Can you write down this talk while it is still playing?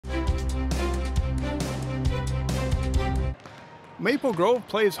Maple Grove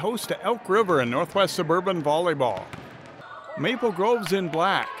plays host to Elk River in Northwest Suburban Volleyball. Maple Grove's in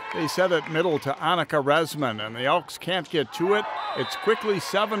black. They set it middle to Annika Resman, and the Elks can't get to it. It's quickly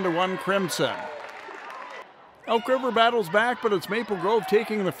 7-1 Crimson. Elk River battles back, but it's Maple Grove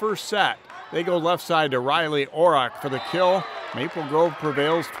taking the first set. They go left side to Riley Orrock for the kill. Maple Grove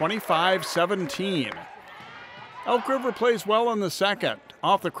prevails 25-17. Elk River plays well in the second.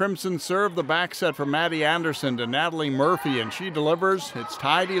 Off the Crimson serve, the back set from Maddie Anderson to Natalie Murphy, and she delivers. It's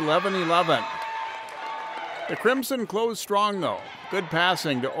tied 11-11. The Crimson close strong, though. Good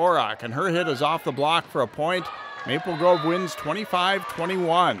passing to Orrock, and her hit is off the block for a point. Maple Grove wins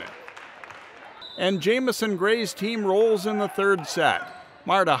 25-21. And Jamison Gray's team rolls in the third set.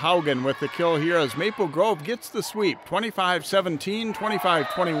 Marta Haugen with the kill here as Maple Grove gets the sweep, 25-17,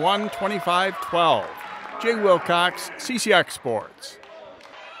 25-21, 25-12. Jay Wilcox, CCX Sports.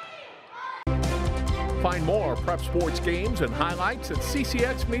 Find more prep sports games and highlights at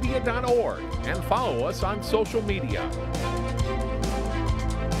ccxmedia.org and follow us on social media.